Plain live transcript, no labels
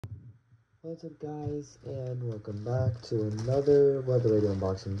What's up guys, and welcome back to another weather radio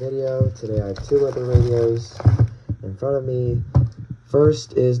unboxing video. Today I have two weather radios in front of me.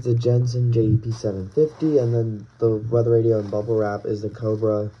 First is the Jensen JEP-750, and then the weather radio and bubble wrap is the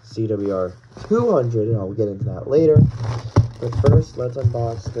Cobra CWR200, and I'll get into that later. But first, let's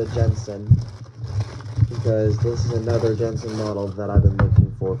unbox the Jensen, because this is another Jensen model that I've been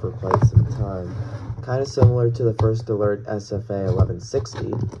looking for quite some time. Kind of similar to the First Alert SFA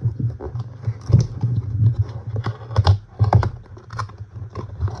 1160.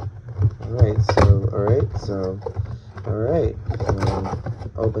 Alright,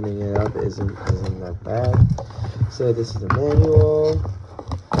 opening it up isn't that bad. So this is the manual,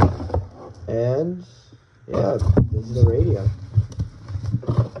 and yeah, this is the radio.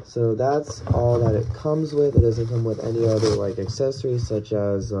 So that's all that it comes with. It doesn't come with any other like accessories such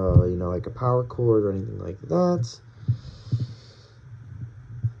as like a power cord or anything like that.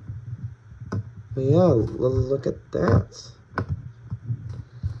 But yeah, look at that.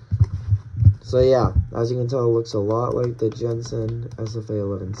 So yeah, as you can tell, it looks a lot like the Jensen SFA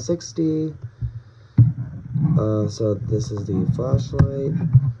 1160. So this is the flashlight.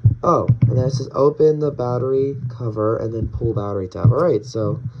 Oh, and then it says open the battery cover and then pull battery tab. All right,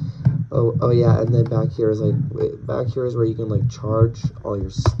 so oh yeah, and then back here is where you can like charge all your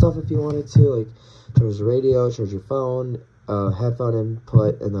stuff if you wanted to, like charge the radio, charge your phone, headphone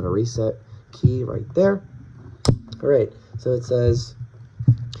input, and then a reset key right there. All right, so it says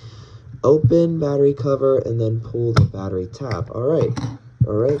open battery cover and then pull the battery tab. All right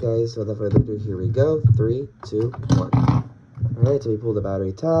guys, so without further ado, here we go. 3, 2, 1. All right, so we pull the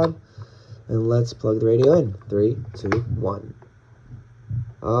battery tab and let's plug the radio in. 3, 2, 1.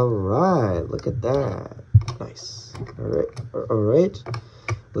 All right, look at that. Nice. All right,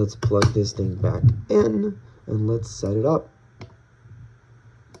 let's plug this thing back in and let's set it up.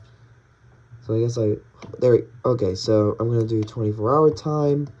 So I guess okay, so I'm gonna do 24-hour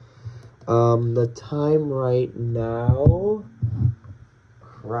time. The time right now,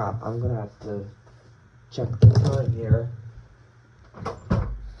 crap, I'm gonna have to check the time here.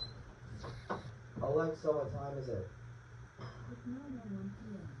 Alexa, what time is it? It's 9:01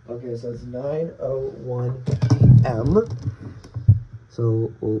 p.m. Okay, so it's 9:01 p.m.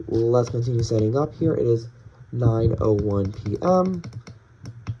 So let's continue setting up here. It is 9:01 p.m.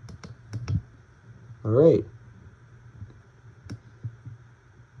 All right.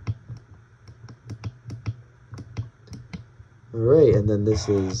 Alright, and then this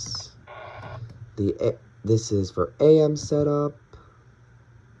is for AM setup.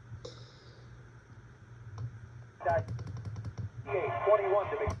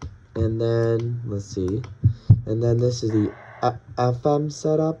 And then let's see. And then this is the FM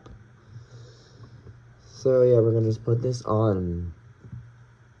setup. So yeah, we're gonna just put this on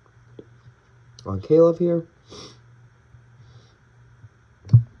Caleb here.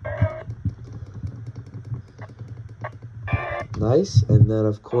 Nice, and then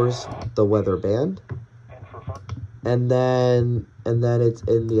of course the weather band, and then it's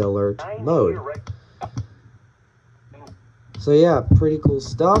in the alert mode. So yeah, pretty cool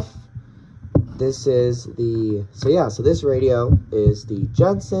stuff. This is so this radio is the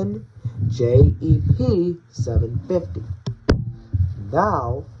Jensen JEP-750.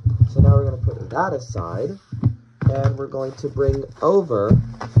 Now we're gonna put that aside, and we're going to bring over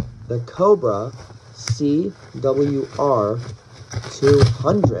the Cobra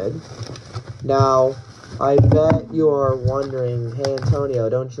CWR200. Now, I bet you are wondering, hey Antonio,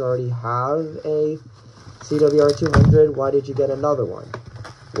 don't you already have a CWR200? Why did you get another one?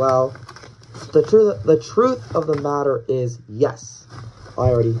 Well, the truth of the matter is, yes,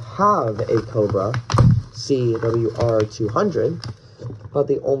 I already have a Cobra CWR200, but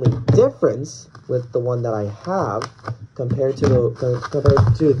the only difference with the one that I have compared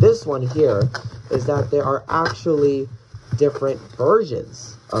to this one here is that there are actually different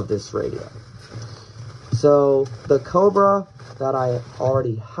versions of this radio. So the Cobra that I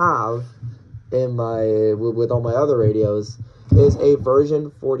already have in with all my other radios is a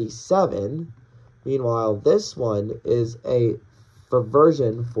version 47. Meanwhile, this one is for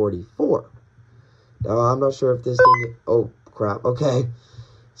version 44. Now I'm not sure if this thing. Oh crap! Okay,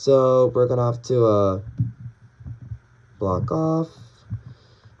 so we're gonna have to block off,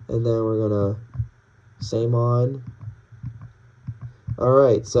 and then we're gonna same on. All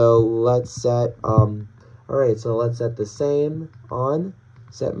right, so let's set the same on,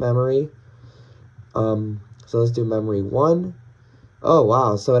 set memory. So let's do memory 1. Oh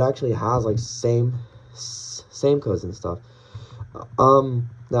wow, so it actually has like same codes and stuff.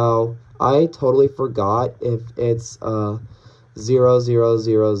 Now I totally forgot if it's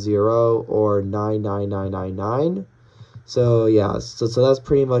 0000 or 99999. So yeah, so that's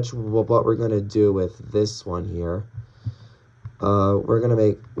pretty much what we're gonna do with this one here. We're gonna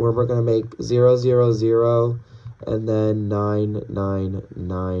make 000 and then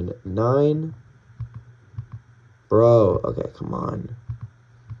 9999. Bro, okay, come on.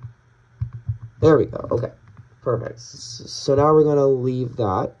 There we go. Okay, perfect. So now we're gonna leave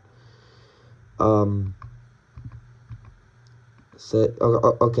that.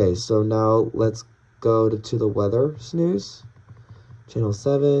 Okay, so now let's go to the weather snooze. Channel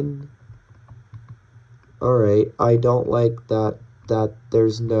 7. Alright, I don't like that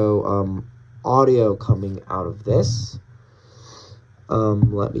there's no audio coming out of this.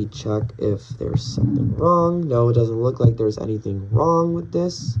 Let me check if there's something wrong. No, it doesn't look like there's anything wrong with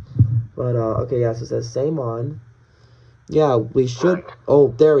this. But okay, yeah, so it says same on. Yeah, we should.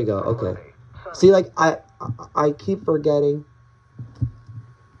 Oh, there we go. Okay. See, like I keep forgetting.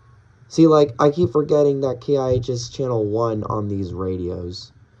 See, like I keep forgetting that KIH is channel 1 on these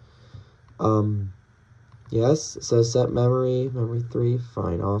radios. Yes. So set memory 3,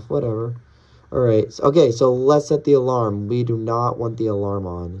 fine, off, whatever. All right. Okay, so let's set the alarm. We do not want the alarm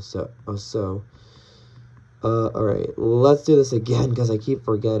on. All right, let's do this again because I keep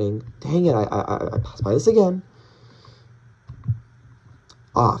forgetting. Dang it, I passed by this again.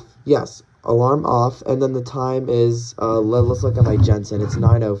 Off, yes, alarm off, and then the time is, let's look at my Jensen, it's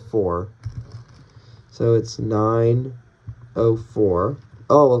 9:04. So it's 9:04.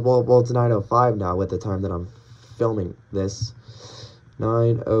 Oh, well, it's 9:05 now with the time that I'm filming this.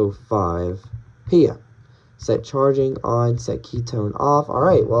 9:05 p.m. Set charging on, set ketone off. All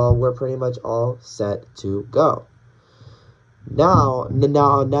right, well, we're pretty much all set to go. Now, I'm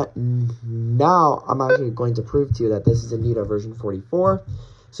actually going to prove to you that this is indeed a version 44.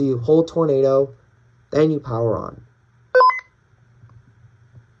 So you hold tornado, then you power on.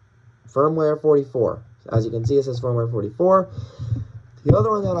 Firmware 44. As you can see, it says firmware 44. The other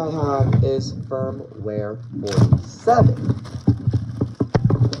one that I have is firmware 47.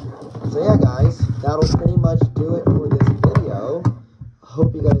 So yeah, guys, that'll pretty much do it for this video. I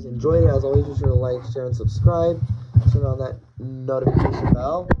hope you guys enjoyed it. As always, be sure to like, share, and subscribe. Turn on that notification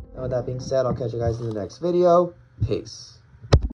bell. And with that being said, I'll catch you guys in the next video. Peace.